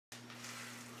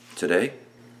Today,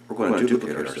 we're going to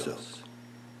duplicate ourselves.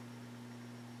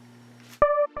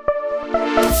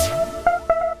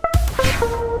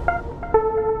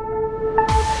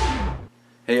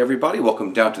 Hey everybody,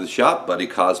 welcome down to the shop. Buddy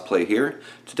Cosplay here.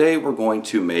 Today we're going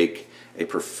to make a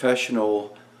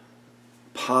professional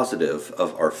positive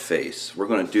of our face. We're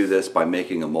going to do this by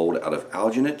making a mold out of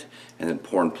alginate and then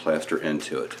pouring plaster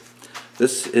into it.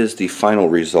 This is the final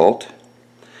result.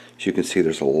 As you can see,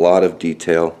 there's a lot of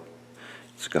detail.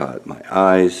 It's got my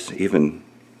eyes, even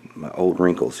my old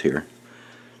wrinkles here.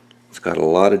 It's got a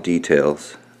lot of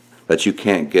details that you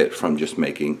can't get from just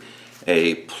making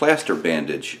a plaster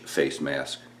bandage face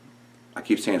mask. I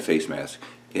keep saying face mask.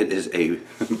 It is a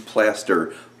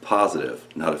plaster positive,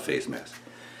 not a face mask.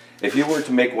 If you were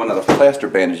to make one of the plaster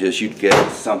bandages, you'd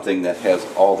get something that has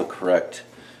all the correct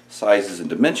sizes and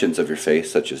dimensions of your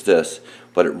face, such as this,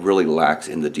 but it really lacks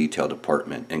in the detail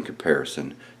department in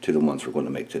comparison to the ones we're going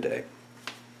to make today.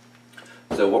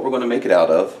 So what we're going to make it out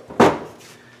of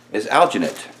is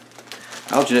alginate.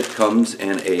 Alginate comes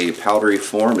in a powdery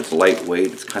form. It's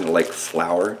lightweight. It's kind of like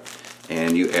flour,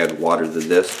 and you add water to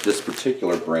this. This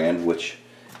particular brand, which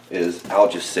is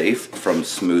Algi-Safe from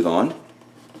Smooth On,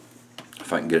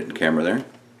 if I can get it in camera there.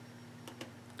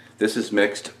 This is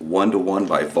mixed 1:1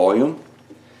 by volume,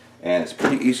 and it's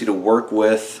pretty easy to work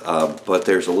with, but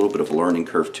there's a little bit of a learning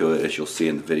curve to it, as you'll see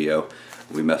in the video.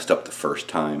 We messed up the first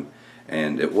time,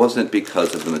 and it wasn't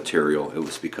because of the material, it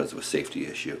was because of a safety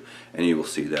issue, and you will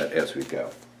see that as we go.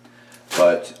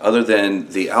 But other than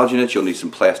the alginate, you'll need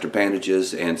some plaster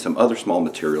bandages and some other small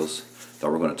materials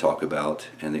that we're going to talk about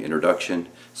in the introduction.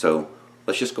 So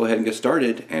let's just go ahead and get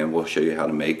started, and we'll show you how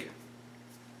to make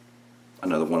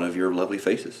another one of your lovely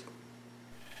faces.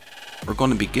 We're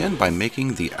going to begin by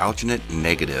making the alginate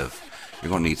negative.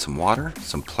 You're going to need some water,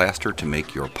 some plaster to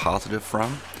make your positive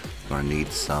from. You're going to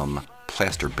need some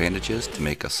plaster bandages to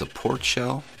make a support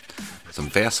shell, some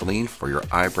Vaseline for your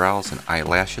eyebrows and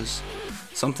eyelashes,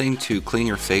 something to clean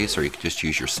your face, or you can just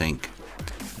use your sink,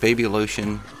 baby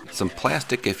lotion, some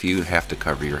plastic if you have to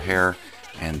cover your hair,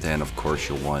 and then of course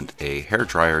you'll want a hair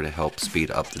dryer to help speed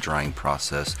up the drying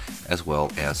process, as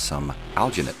well as some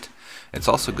alginate. It's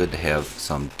also good to have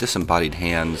some disembodied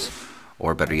hands,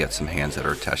 or better yet, some hands that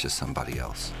are attached to somebody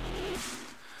else.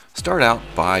 Start out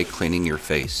by cleaning your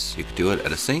face. You can do it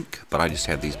at a sink, but I just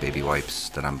have these baby wipes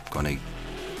that I'm going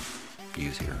to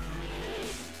use here.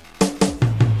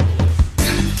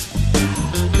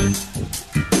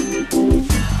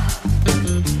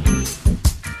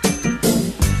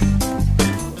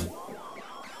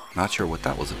 Not sure what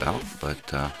that was about,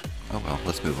 but oh well,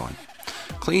 let's move on.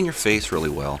 Clean your face really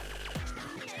well.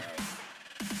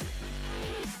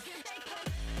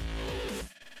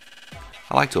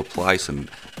 I like to apply some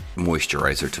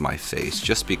moisturizer to my face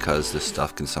just because this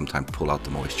stuff can sometimes pull out the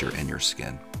moisture in your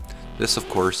skin. This of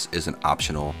course is an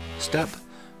optional step,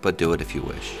 but do it if you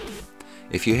wish.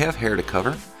 If you have hair to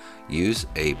cover, use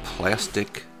a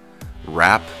plastic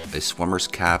wrap, a swimmer's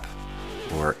cap,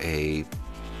 or a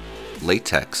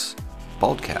latex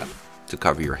bald cap to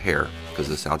cover your hair, because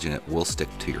this alginate will stick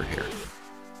to your hair.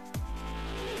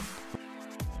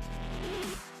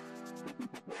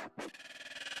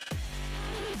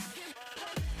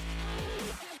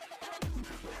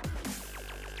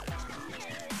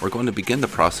 We're going to begin the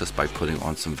process by putting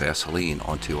on some Vaseline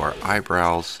onto our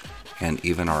eyebrows and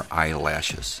even our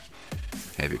eyelashes.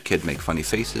 Have your kid make funny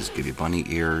faces, give you bunny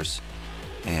ears,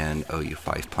 and owe you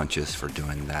 5 punches for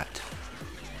doing that,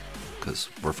 because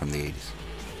we're from the 80s.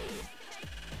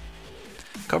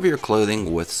 Cover your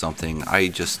clothing with something. I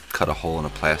just cut a hole in a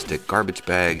plastic garbage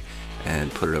bag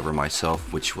and put it over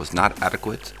myself, which was not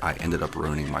adequate. I ended up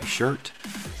ruining my shirt.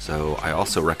 So I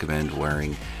also recommend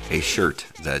wearing a shirt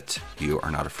that you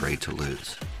are not afraid to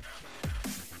lose.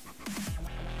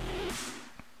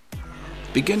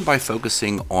 Begin by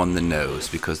focusing on the nose,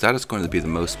 because that is going to be the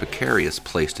most precarious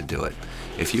place to do it.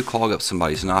 If you clog up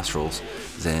somebody's nostrils,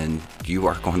 then you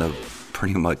are going to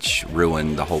pretty much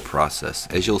ruin the whole process.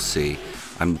 As you'll see,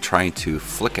 I'm trying to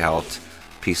flick out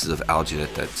pieces of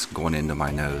alginate that's going into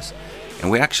my nose, and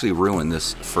we actually ruined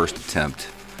this first attempt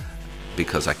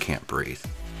because I can't breathe.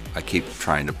 I keep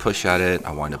trying to push at it,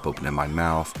 I wind up opening my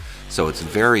mouth, so it's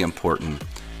very important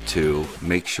to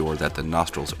make sure that the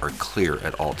nostrils are clear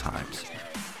at all times.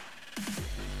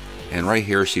 And right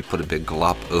here she put a big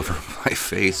glop over my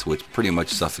face, which pretty much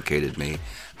suffocated me.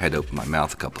 I had to open my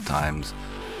mouth a couple times,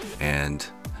 and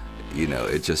you know,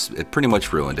 it pretty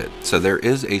much ruined it. So there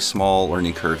is a small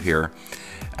learning curve here.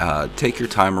 Take your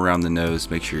time around the nose,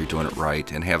 make sure you're doing it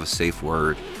right, and have a safe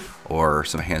word or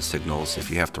some hand signals if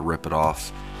you have to rip it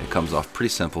off. It comes off pretty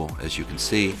simple, as you can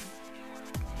see,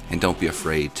 and don't be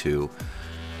afraid to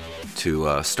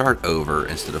to start over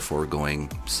instead of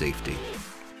foregoing safety.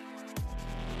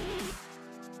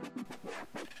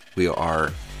 We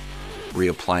are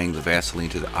reapplying the Vaseline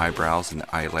to the eyebrows and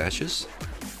the eyelashes.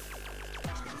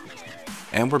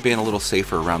 And we're being a little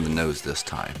safer around the nose this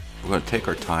time. We're going to take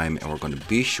our time and we're going to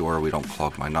be sure we don't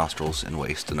clog my nostrils and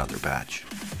waste another batch.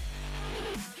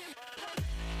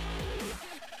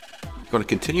 You're going to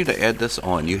continue to add this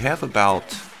on. You have about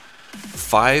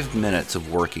 5 minutes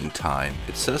of working time.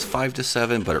 It says 5 to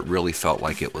 7, but it really felt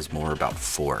like it was more about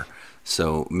 4.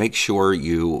 So make sure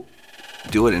you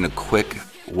do it in a quick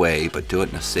way, but do it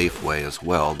in a safe way as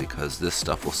well, because this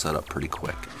stuff will set up pretty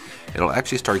quick. It'll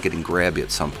actually start getting grabby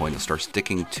at some point. It'll start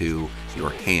sticking to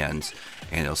your hands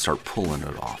and it'll start pulling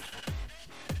it off.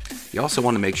 You also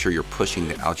want to make sure you're pushing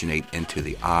the alginate into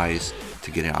the eyes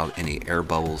to get out any air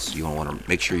bubbles. You want to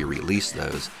make sure you release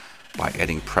those by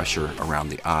adding pressure around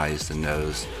the eyes, the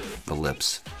nose, the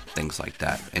lips, things like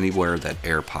that. Anywhere that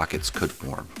air pockets could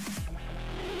form.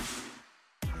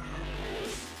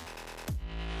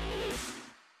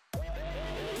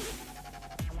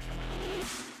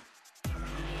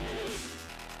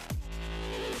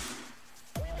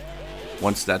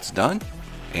 Once that's done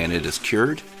and it is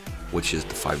cured, which is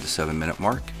the 5 to 7 minute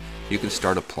mark, you can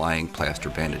start applying plaster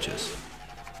bandages.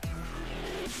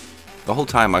 The whole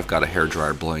time I've got a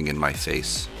hairdryer blowing in my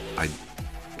face. I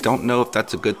don't know if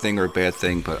that's a good thing or a bad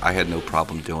thing, but I had no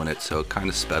problem doing it, so it kind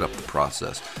of sped up the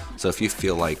process. So if you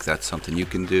feel like that's something you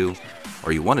can do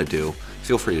or you want to do,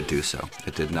 feel free to do so.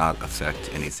 It did not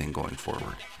affect anything going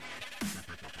forward.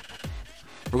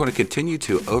 We're going to continue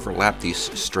to overlap these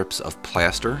strips of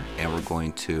plaster, and we're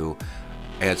going to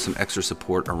add some extra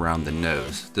support around the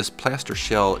nose. This plaster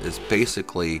shell is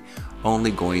basically only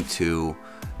going to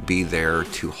be there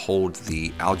to hold the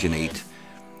alginate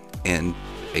in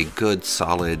a good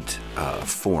solid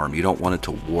form. You don't want it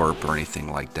to warp or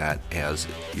anything like that as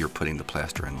you're putting the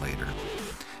plaster in later.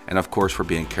 And of course, we're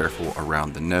being careful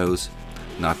around the nose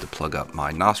not to plug up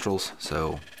my nostrils,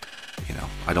 so you know,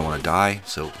 I don't want to die,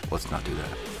 so let's not do that.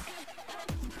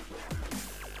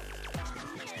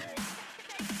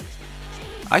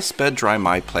 I sped dry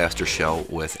my plaster shell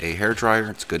with a hairdryer.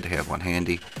 It's good to have one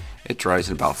handy. It dries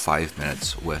in about 5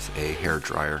 minutes with a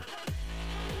hairdryer.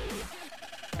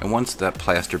 And once that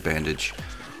plaster bandage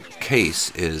case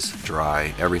is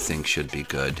dry, everything should be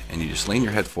good. And you just lean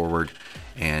your head forward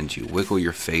and you wiggle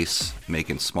your face,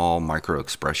 making small micro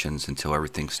expressions until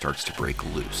everything starts to break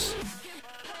loose.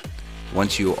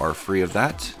 Once you are free of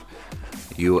that,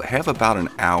 you have about an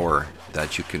hour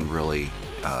that you can really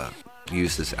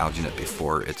use this alginate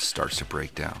before it starts to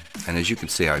break down. And as you can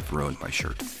see, I've ruined my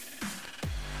shirt.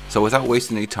 So without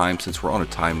wasting any time, since we're on a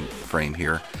time frame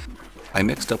here, I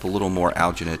mixed up a little more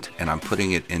alginate and I'm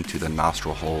putting it into the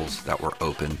nostril holes that were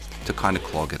open to kind of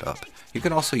clog it up. You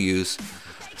can also use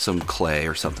some clay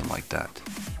or something like that.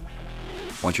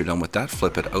 Once you're done with that,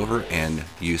 flip it over and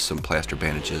use some plaster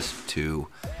bandages to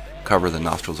cover the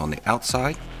nostrils on the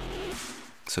outside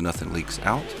so nothing leaks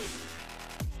out.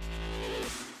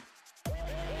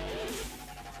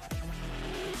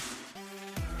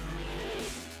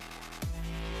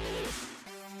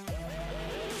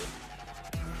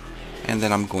 And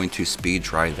then I'm going to speed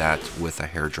dry that with a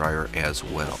hairdryer as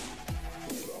well.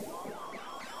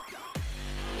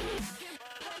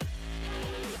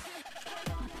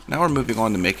 Now we're moving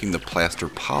on to making the plaster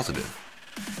positive.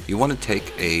 You want to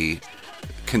take a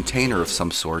container of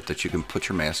some sort that you can put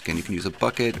your mask in. You can use a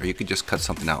bucket or you can just cut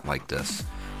something out like this.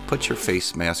 Put your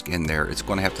face mask in there. It's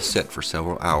going to have to sit for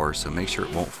several hours, so make sure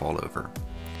it won't fall over.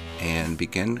 And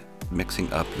begin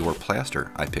mixing up your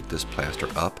plaster. I picked this plaster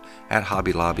up at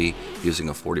Hobby Lobby using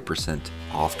a 40%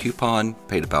 off coupon,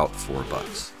 paid about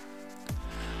 $4.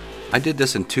 I did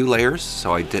this in 2 layers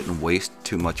so I didn't waste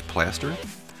too much plaster.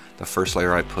 The first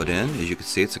layer I put in, as you can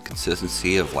see, it's a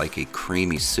consistency of like a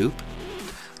creamy soup.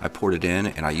 I poured it in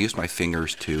and I used my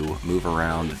fingers to move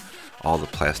around all the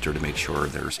plaster to make sure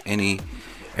there's any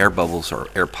air bubbles or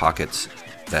air pockets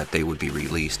that they would be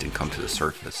released and come to the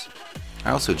surface. I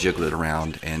also jiggled it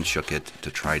around and shook it to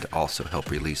try to also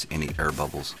help release any air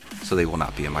bubbles so they will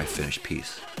not be in my finished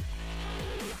piece.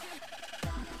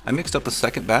 I mixed up a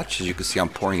second batch. As you can see, I'm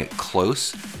pouring it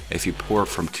close. If you pour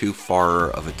from too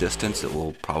far of a distance, it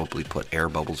will probably put air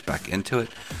bubbles back into it.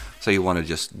 So you want to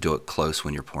just do it close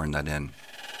when you're pouring that in.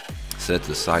 Set it to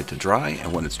the side to dry,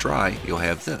 and when it's dry, you'll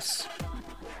have this.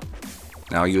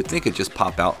 Now you would think it'd just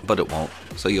pop out, but it won't.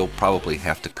 So you'll probably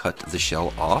have to cut the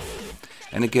shell off.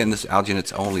 And again, this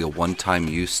alginate's only a one-time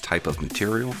use type of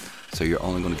material, so you're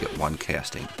only going to get one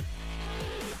casting.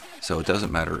 So it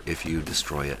doesn't matter if you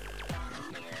destroy it.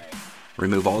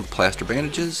 Remove all the plaster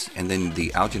bandages, and then the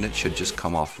alginate should just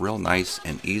come off real nice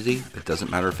and easy. It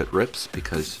doesn't matter if it rips,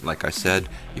 because like I said,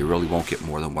 you really won't get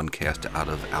more than one cast out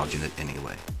of alginate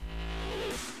anyway.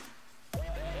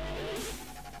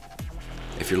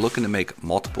 If you're looking to make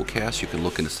multiple casts, you can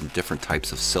look into some different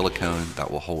types of silicone that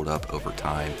will hold up over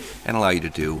time and allow you to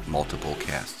do multiple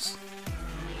casts.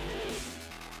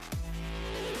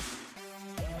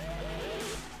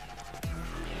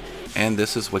 And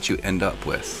this is what you end up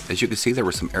with. As you can see, there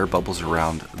were some air bubbles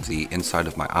around the inside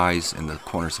of my eyes and the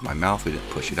corners of my mouth. We didn't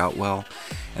push it out well,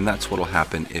 and that's what will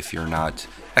happen if you're not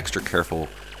extra careful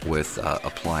with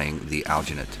applying the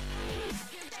alginate.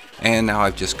 And now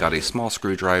I've just got a small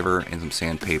screwdriver and some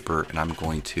sandpaper, and I'm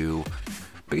going to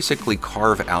basically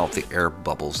carve out the air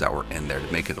bubbles that were in there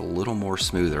to make it a little more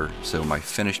smoother, so my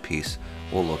finished piece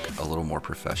will look a little more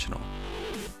professional.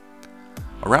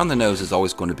 Around the nose is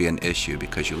always going to be an issue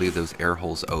because you leave those air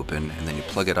holes open and then you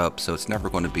plug it up, so it's never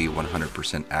going to be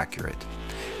 100% accurate.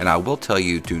 And I will tell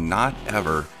you, do not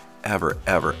ever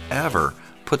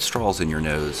put straws in your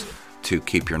nose to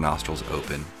keep your nostrils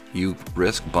open. You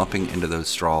risk bumping into those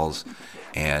straws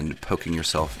and poking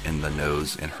yourself in the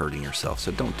nose and hurting yourself,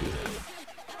 so don't do that.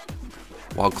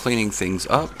 While cleaning things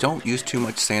up, don't use too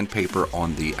much sandpaper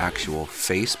on the actual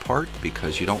face part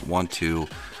because you don't want to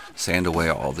sand away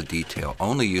all the detail.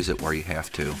 Only use it where you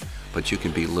have to, but you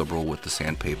can be liberal with the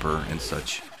sandpaper and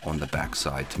such on the back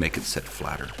side to make it sit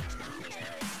flatter.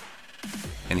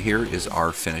 And here is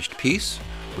our finished piece.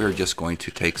 We're just going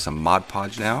to take some Mod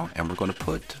Podge now, and we're going to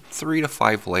put 3 to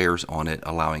 5 layers on it,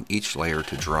 allowing each layer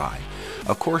to dry.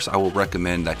 Of course, I will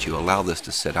recommend that you allow this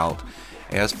to sit out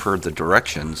as per the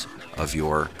directions of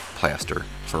your plaster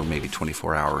for maybe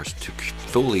 24 hours to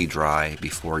fully dry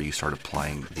before you start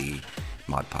applying the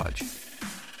Mod Podge.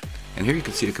 And here you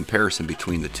can see a comparison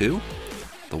between the two.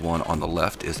 The one on the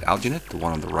left is alginate, the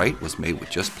one on the right was made with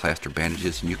just plaster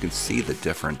bandages, and you can see the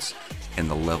difference in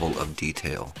the level of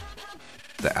detail.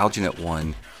 The alginate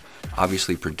one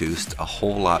obviously produced a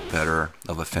whole lot better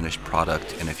of a finished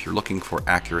product, and if you're looking for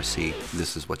accuracy,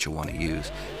 this is what you want to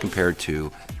use compared to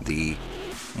the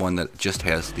one that just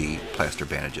has the plaster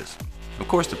bandages. Of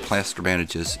course, the plaster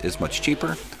bandages is much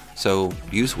cheaper, so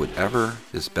use whatever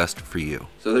is best for you.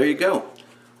 So there you go.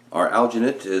 Our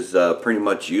alginate is pretty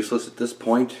much useless at this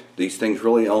point. These things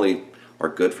really only are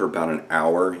good for about an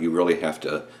hour. You really have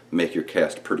to make your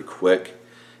cast pretty quick,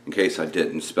 in case I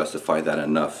didn't specify that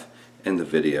enough in the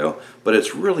video. But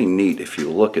it's really neat if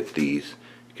you look at these.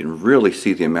 You can really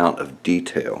see the amount of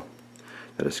detail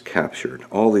that is captured.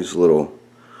 All these little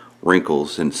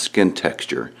wrinkles and skin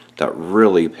texture that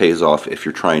really pays off if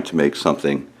you're trying to make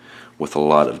something with a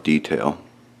lot of detail.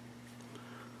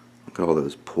 Look at all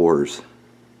those pores.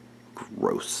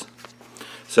 Gross.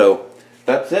 So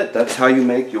that's it. That's how you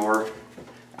make your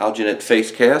alginate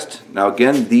face cast. Now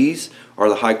again, these are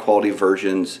the high quality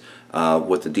versions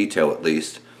with the detail at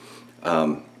least.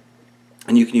 And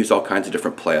you can use all kinds of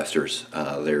different plasters.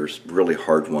 There's really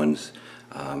hard ones.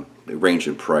 They range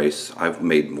in price. I've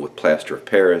made them with plaster of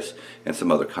Paris and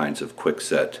some other kinds of quick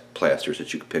set plasters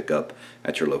that you can pick up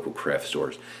at your local craft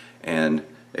stores. And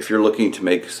if you're looking to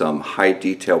make some high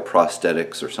detail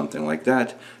prosthetics or something like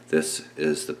that, this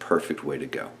is the perfect way to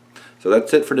go. So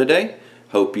that's it for today.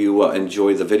 Hope you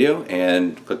enjoy the video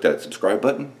and click that subscribe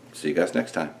button. See you guys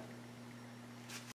next time.